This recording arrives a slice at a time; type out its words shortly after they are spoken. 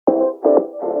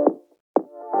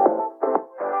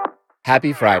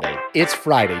Happy Friday. It's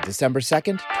Friday, December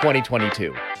 2nd,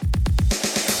 2022.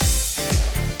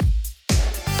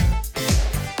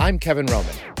 I'm Kevin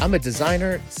Roman. I'm a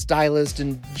designer, stylist,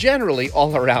 and generally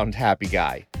all-around happy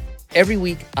guy. Every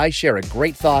week, I share a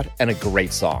great thought and a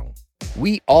great song.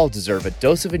 We all deserve a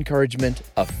dose of encouragement,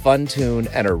 a fun tune,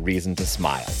 and a reason to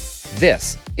smile.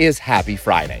 This is Happy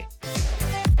Friday.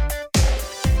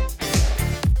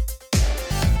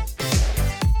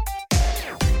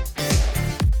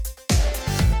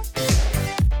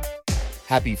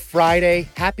 Happy Friday,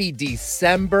 happy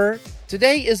December.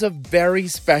 Today is a very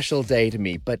special day to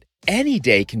me, but any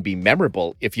day can be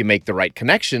memorable if you make the right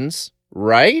connections,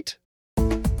 right?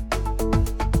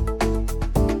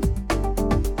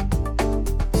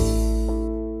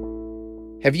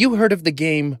 Have you heard of the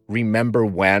game Remember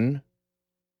When?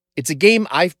 It's a game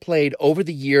I've played over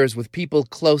the years with people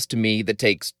close to me that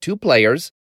takes two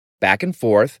players, back and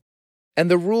forth,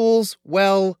 and the rules,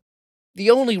 well,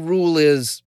 the only rule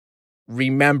is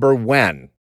remember when.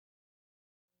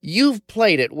 You've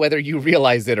played it whether you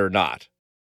realize it or not.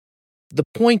 The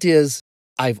point is,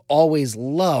 I've always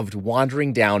loved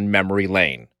wandering down memory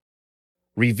lane,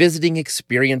 revisiting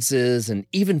experiences and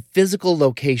even physical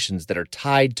locations that are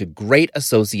tied to great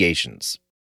associations.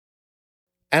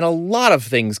 And a lot of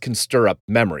things can stir up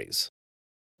memories.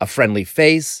 A friendly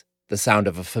face, the sound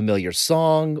of a familiar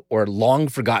song, or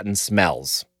long-forgotten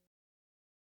smells.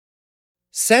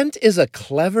 Scent is a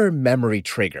clever memory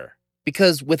trigger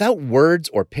because without words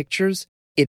or pictures,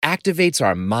 it activates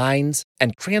our minds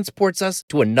and transports us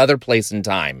to another place in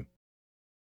time.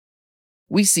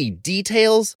 We see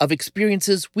details of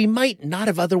experiences we might not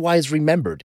have otherwise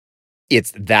remembered.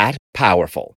 It's that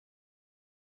powerful.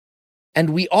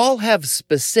 And we all have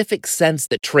specific scents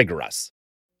that trigger us.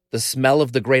 The smell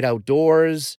of the great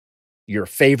outdoors, your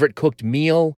favorite cooked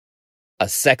meal, a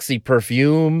sexy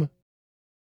perfume.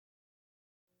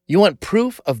 You want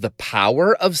proof of the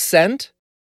power of scent?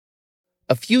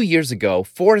 A few years ago,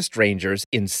 forest rangers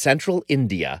in central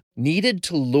India needed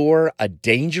to lure a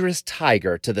dangerous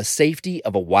tiger to the safety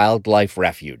of a wildlife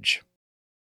refuge.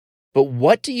 But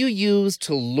what do you use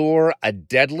to lure a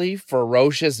deadly,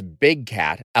 ferocious big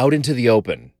cat out into the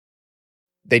open?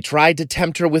 They tried to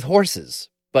tempt her with horses,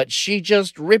 but she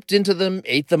just ripped into them,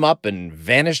 ate them up, and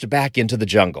vanished back into the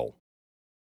jungle.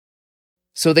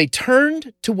 So they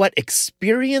turned to what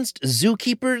experienced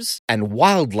zookeepers and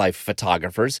wildlife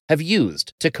photographers have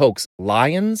used to coax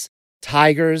lions,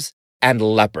 tigers, and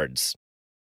leopards.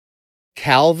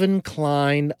 Calvin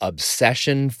Klein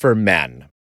Obsession for Men.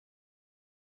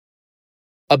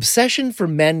 Obsession for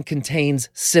Men contains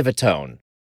civitone,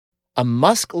 a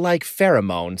musk-like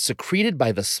pheromone secreted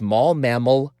by the small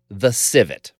mammal, the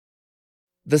civet.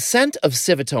 The scent of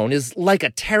civitone is like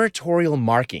a territorial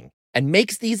marking and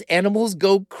makes these animals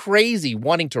go crazy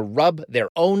wanting to rub their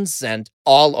own scent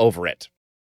all over it.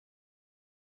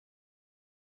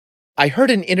 I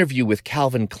heard an interview with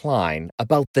Calvin Klein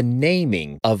about the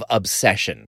naming of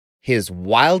Obsession, his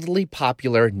wildly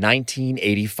popular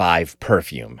 1985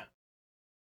 perfume.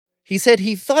 He said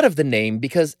he thought of the name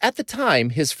because at the time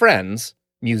his friends,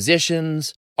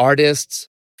 musicians, artists,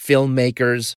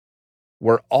 filmmakers,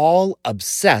 were all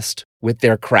obsessed with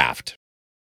their craft.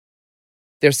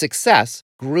 Their success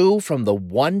grew from the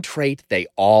one trait they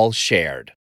all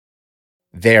shared: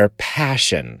 their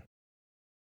passion,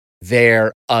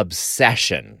 their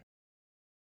obsession.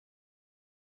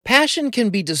 Passion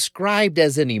can be described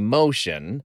as an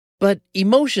emotion, but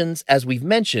emotions, as we've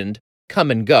mentioned, come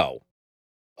and go.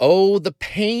 Oh, the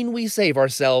pain we save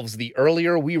ourselves the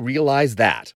earlier we realize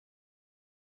that.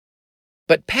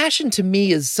 But passion to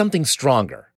me is something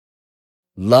stronger.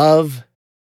 Love,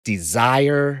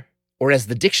 desire, or as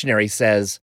the dictionary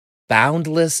says,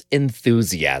 boundless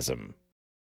enthusiasm.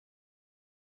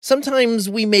 Sometimes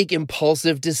we make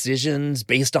impulsive decisions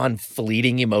based on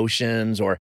fleeting emotions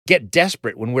or get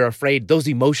desperate when we're afraid those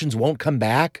emotions won't come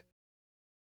back.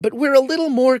 But we're a little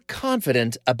more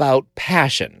confident about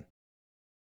passion.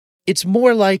 It's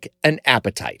more like an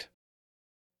appetite.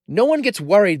 No one gets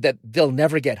worried that they'll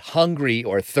never get hungry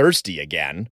or thirsty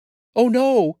again. Oh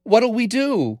no, what'll we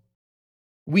do?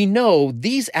 We know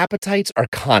these appetites are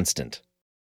constant.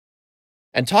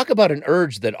 And talk about an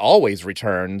urge that always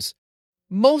returns.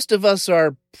 Most of us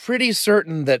are pretty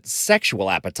certain that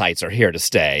sexual appetites are here to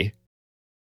stay.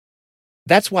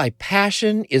 That's why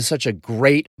passion is such a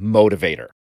great motivator.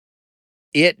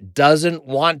 It doesn't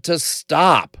want to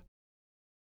stop.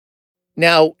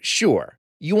 Now, sure,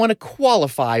 you want to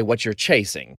qualify what you're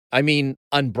chasing. I mean,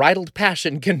 unbridled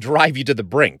passion can drive you to the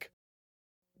brink.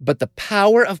 But the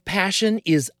power of passion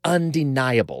is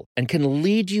undeniable and can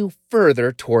lead you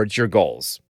further towards your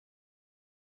goals.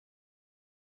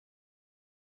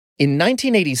 In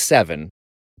 1987,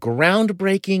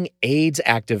 groundbreaking AIDS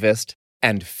activist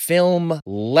and film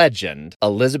legend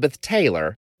Elizabeth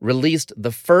Taylor released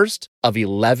the first of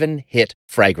 11 hit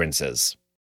fragrances.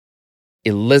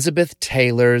 Elizabeth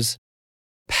Taylor's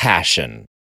Passion.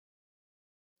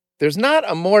 There's not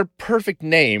a more perfect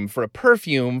name for a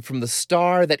perfume from the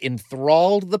star that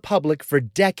enthralled the public for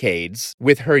decades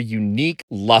with her unique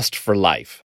lust for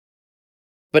life.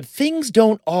 But things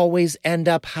don't always end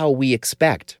up how we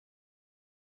expect.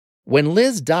 When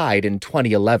Liz died in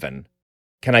 2011,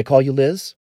 can I call you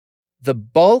Liz? The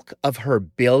bulk of her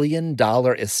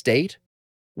billion-dollar estate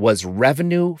was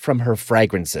revenue from her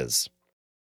fragrances.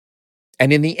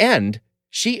 And in the end,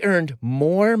 she earned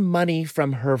more money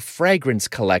from her fragrance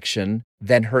collection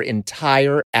than her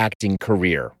entire acting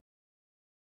career.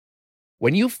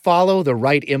 When you follow the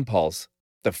right impulse,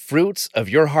 the fruits of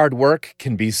your hard work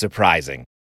can be surprising.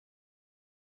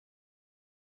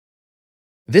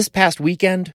 This past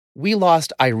weekend, we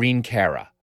lost Irene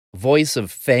Cara, voice of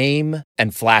Fame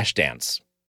and Flashdance.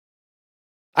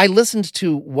 I listened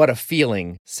to What a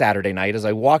Feeling Saturday night as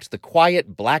I walked the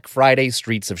quiet Black Friday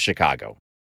streets of Chicago.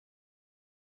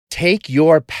 Take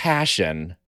your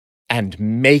passion and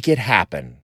make it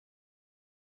happen.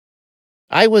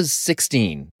 I was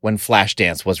 16 when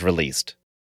Flashdance was released.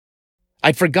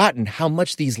 I'd forgotten how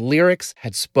much these lyrics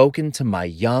had spoken to my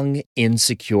young,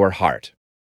 insecure heart.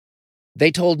 They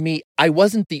told me I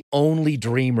wasn't the only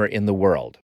dreamer in the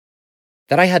world,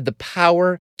 that I had the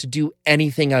power to do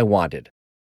anything I wanted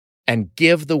and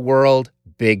give the world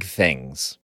big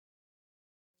things.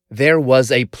 There was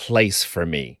a place for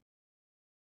me.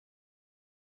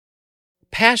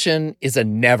 Passion is a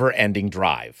never-ending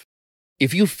drive.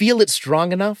 If you feel it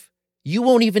strong enough, you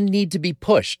won't even need to be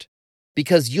pushed,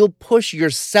 because you'll push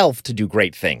yourself to do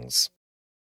great things.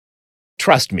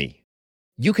 Trust me,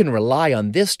 you can rely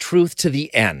on this truth to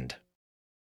the end.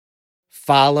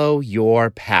 Follow your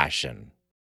passion.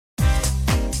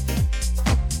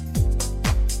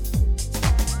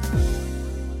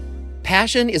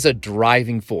 Passion is a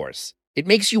driving force. It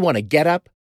makes you want to get up,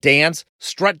 dance,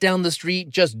 strut down the street,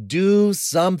 just do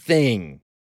something.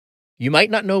 You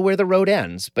might not know where the road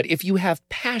ends, but if you have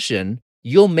passion,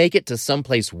 you'll make it to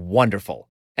someplace wonderful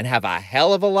and have a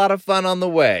hell of a lot of fun on the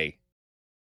way.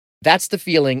 That's the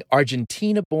feeling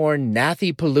Argentina-born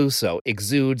Nathy Peluso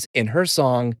exudes in her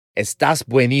song Estás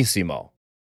Buenísimo.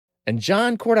 And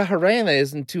John Cortajarena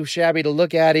isn't too shabby to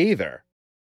look at either.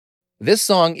 This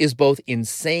song is both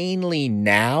insanely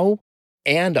now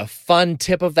and a fun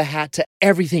tip of the hat to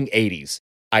everything 80s.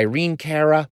 Irene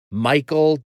Cara,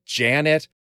 Michael, Janet.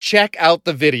 Check out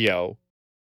the video.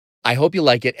 I hope you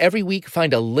like it. Every week,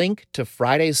 find a link to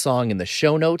Friday's song in the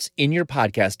show notes in your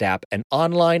podcast app and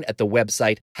online at the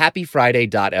website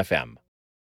happyfriday.fm.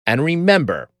 And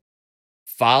remember,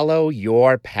 follow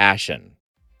your passion.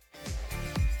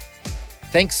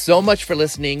 Thanks so much for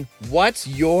listening. What's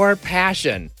your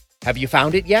passion? Have you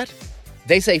found it yet?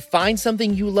 They say find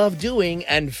something you love doing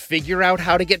and figure out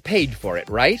how to get paid for it,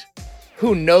 right?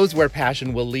 Who knows where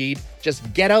passion will lead?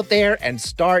 Just get out there and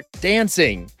start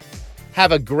dancing.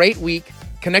 Have a great week.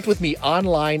 Connect with me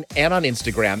online and on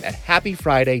Instagram at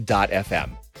happyfriday.fm.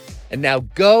 And now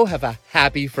go have a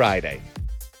happy Friday.